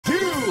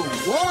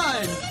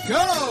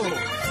go!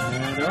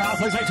 And they're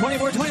off. Looks like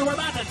 24-20. We're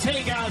about to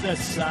take out the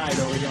side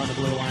over here on the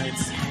blue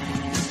lines.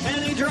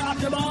 And they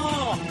dropped the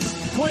ball.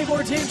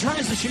 24 team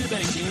tries to shoot,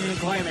 but can't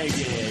quite make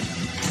it.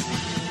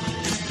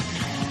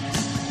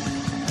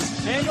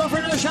 And go for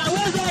another shot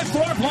with a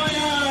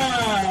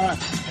four-pointer.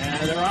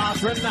 And they're off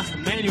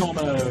from manual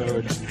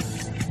mode.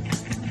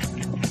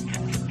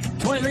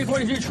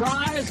 23-42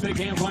 tries, but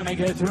can't quite make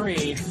it a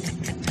three.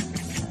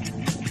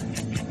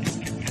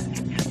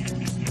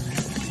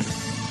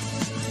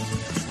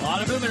 A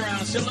lot of movement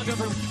around. Still looking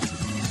for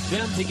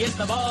them to get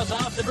the balls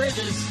off the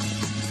bridges.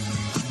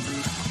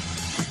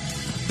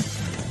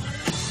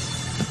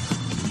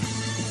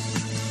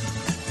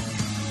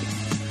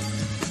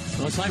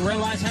 Looks like Red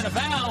Lions had a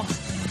foul.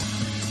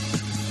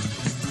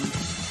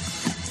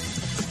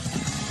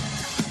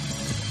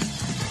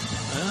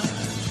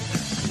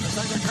 Looks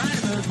like they're trying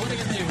to move. What are they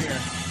going to do here?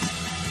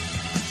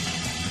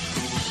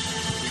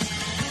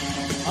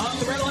 Oh,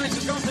 the Red Lions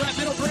is going for that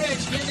middle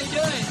bridge. Can they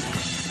do it?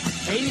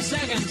 80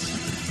 seconds.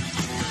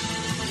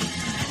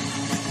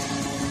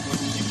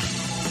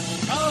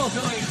 Oh,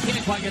 Philly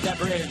can't quite get that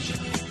bridge.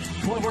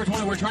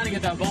 24-20, we're trying to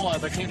get that ball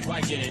up, but can't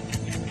quite get it.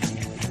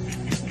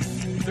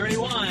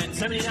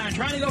 31-79,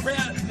 trying to go for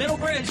that middle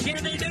bridge.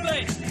 Can they do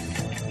it?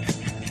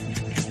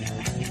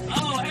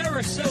 Oh,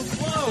 ever so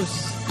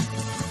close.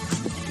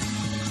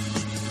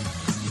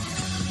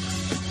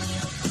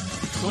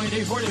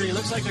 22-43,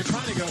 looks like they're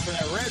trying to go for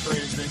that red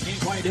bridge, but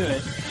can't quite do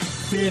it.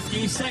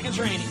 50 seconds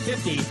remaining,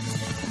 50.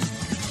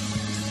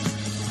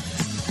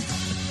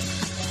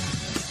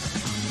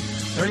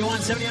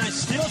 31-79,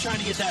 still trying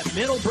to get that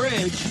middle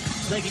bridge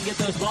so they can get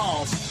those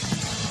balls.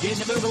 Getting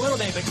to move a little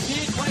bit, but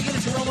can't quite get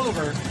it to roll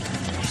over.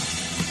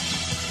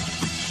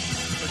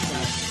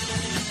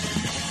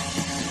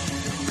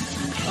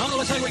 Oh,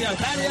 looks like we got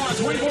a battery on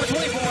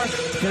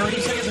 24-24.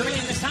 30 seconds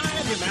remaining this time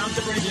to mount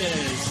the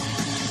bridges.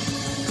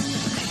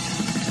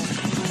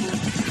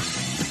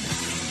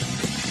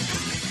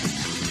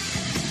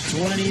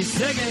 $20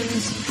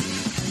 seconds.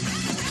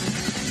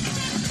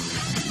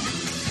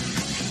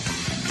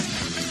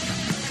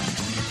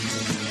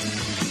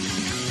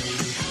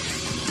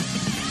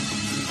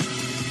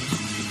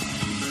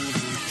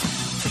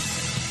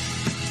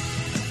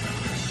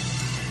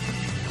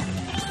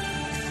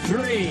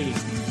 Three,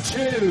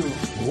 2,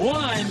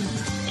 1,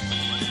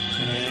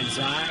 and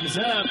time's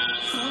up.